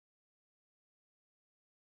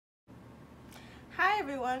Hi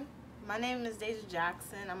everyone, my name is Deja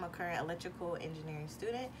Jackson. I'm a current electrical engineering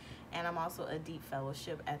student and I'm also a DeEP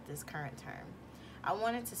fellowship at this current term. I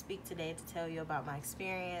wanted to speak today to tell you about my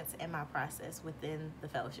experience and my process within the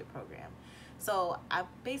fellowship program. So I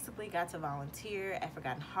basically got to volunteer at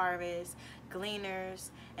Forgotten Harvest,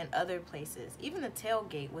 Gleaners, and other places, even the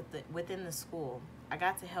tailgate within the school. I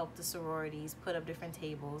got to help the sororities put up different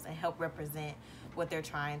tables and help represent what they're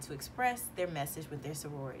trying to express their message with their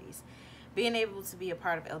sororities. Being able to be a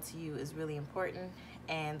part of LTU is really important,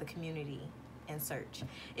 and the community and search.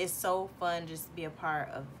 It's so fun just to be a part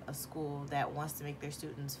of a school that wants to make their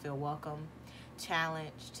students feel welcome,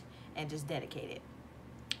 challenged, and just dedicated.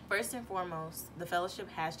 First and foremost, the fellowship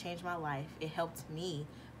has changed my life. It helped me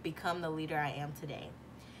become the leader I am today.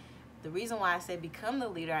 The reason why I say become the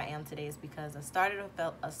leader I am today is because I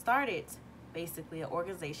started basically an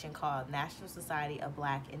organization called National Society of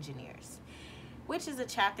Black Engineers, which is a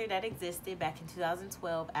chapter that existed back in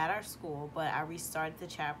 2012 at our school, but I restarted the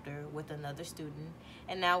chapter with another student,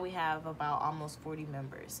 and now we have about almost 40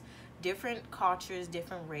 members. Different cultures,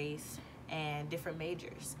 different race, and different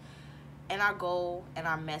majors. And our goal and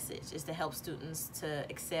our message is to help students to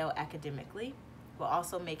excel academically, but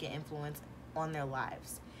also make an influence on their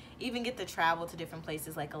lives. Even get to travel to different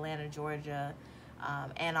places like Atlanta, Georgia,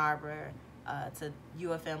 Ann Arbor, to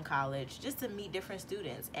UFM College, just to meet different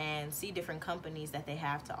students and see different companies that they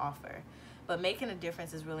have to offer. But making a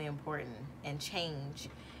difference is really important, and change,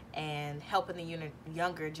 and helping the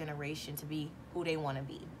younger generation to be who they want to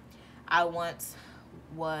be. I once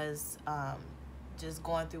was just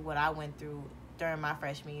going through what I went through during my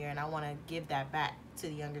freshman year, and I want to give that back to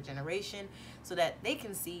the younger generation so that they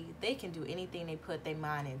can see they can do anything they put their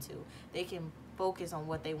mind into. They can focus on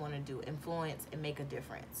what they want to do, influence, and make a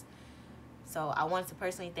difference. So I wanted to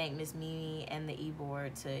personally thank Miss Mimi and the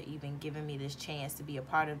E-Board to even giving me this chance to be a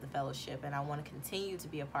part of the fellowship, and I want to continue to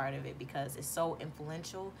be a part of it because it's so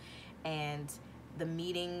influential, and the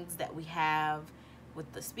meetings that we have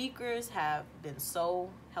with the speakers have been so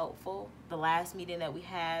helpful. The last meeting that we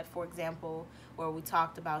had, for example, where we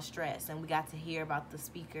talked about stress, and we got to hear about the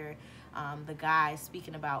speaker, the guy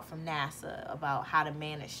speaking about from NASA about how to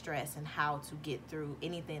manage stress and how to get through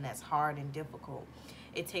anything that's hard and difficult.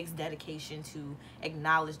 It takes dedication to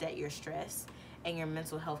acknowledge that you're stressed, and your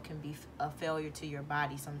mental health can be a failure to your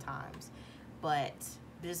body sometimes. But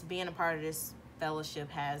just being a part of this fellowship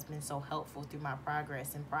has been so helpful through my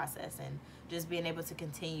progress and process, and just being able to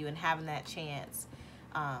continue and having that chance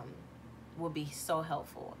will be so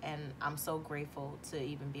helpful, and I'm so grateful to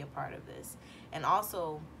even be a part of this. And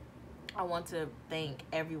also, I want to thank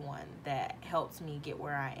everyone that helped me get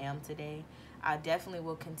where I am today. I definitely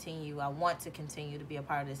will continue. I want to continue to be a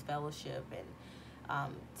part of this fellowship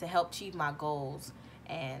and to help achieve my goals,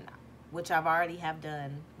 and which I've already have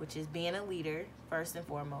done, which is being a leader first and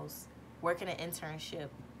foremost, working an internship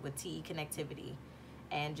with TE Connectivity,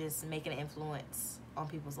 and just making an influence on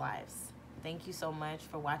people's lives. Thank you so much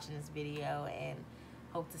for watching this video, and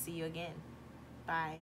hope to see you again. Bye.